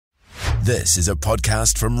This is a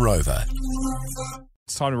podcast from Rover.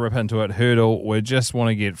 It's time to rip into it. Heardle, we just want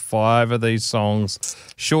to get 5 of these songs,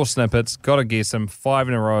 short snippets, got to guess them. 5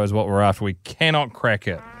 in a row is what we're after. We cannot crack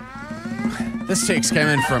it. This text came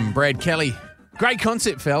in from Brad Kelly. Great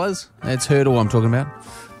concept, fellas. That's Heardle I'm talking about.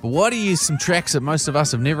 But why do you use some tracks that most of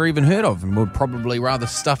us have never even heard of and would probably rather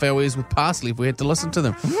stuff our ears with parsley if we had to listen to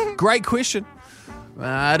them? Great question.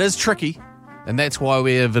 It is tricky, and that's why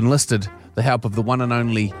we have enlisted the help of the one and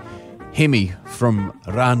only Hemi from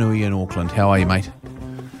Ranui in Auckland. How are you, mate?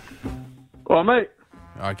 Oh, mate.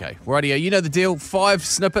 Okay, rightio. You know the deal. 5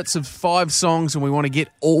 snippets of 5 songs, and we want to get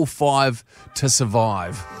all 5 to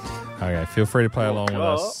survive. Okay, feel free to play along with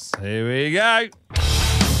us. Here we go.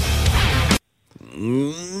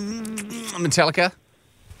 Metallica.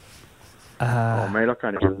 Oh, mate, I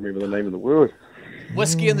can't even remember the name of the word.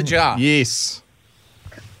 Whiskey in the Jar. Yes.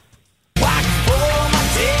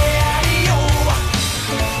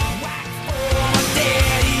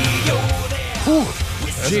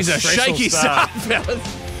 She's a stressful shaky start. start,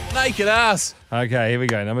 fellas. Naked ass. Okay, here we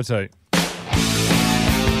go. Number 2.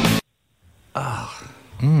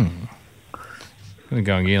 Gonna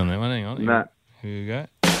go again on that one. Hang on. Nah. Here we go.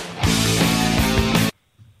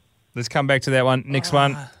 Let's come back to that one. Next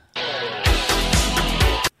one.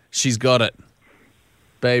 She's got it.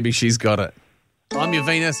 Baby, she's got it. I'm your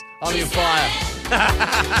Venus. I'm your fire.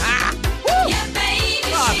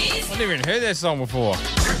 I've never even heard that song before.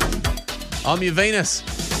 I'm your Venus.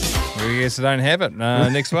 I guess I don't have it.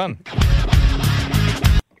 Next one.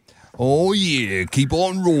 Oh, yeah. Keep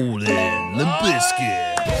on rolling. Limp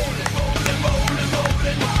Bizkit.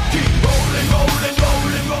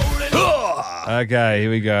 Okay, here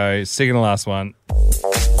we go. Second to last one.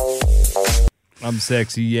 I'm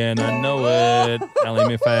sexy and I know it.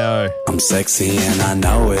 LMFAO. I'm sexy and I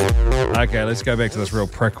know it. Okay, let's go back to this real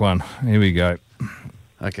prick one. Here we go.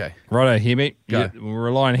 Okay. Righto, hear me? Go. We're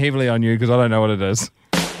relying heavily on you because I don't know what it is.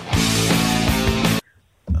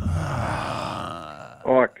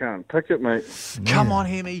 Oh, I can't pick it, mate. Come on,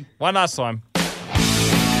 Hemi. One last time.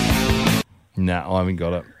 Nah, I haven't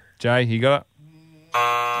got it. Jay, you got it?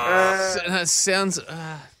 That sounds...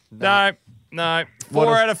 No.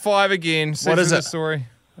 4 out of 5 again. What is the it? story?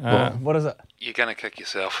 what is it? You're gonna kick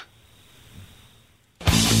yourself.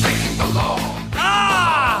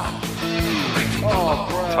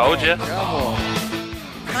 Told you.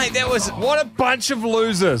 Mate, that was... What a bunch of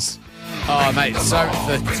losers. Oh, mate, so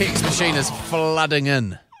the text machine is flooding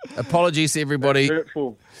in. Apologies to everybody.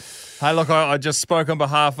 Hurtful. Hey, look, I just spoke on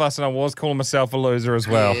behalf of us and I was calling myself a loser as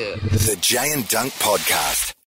well. The Jay and Dunk Podcast.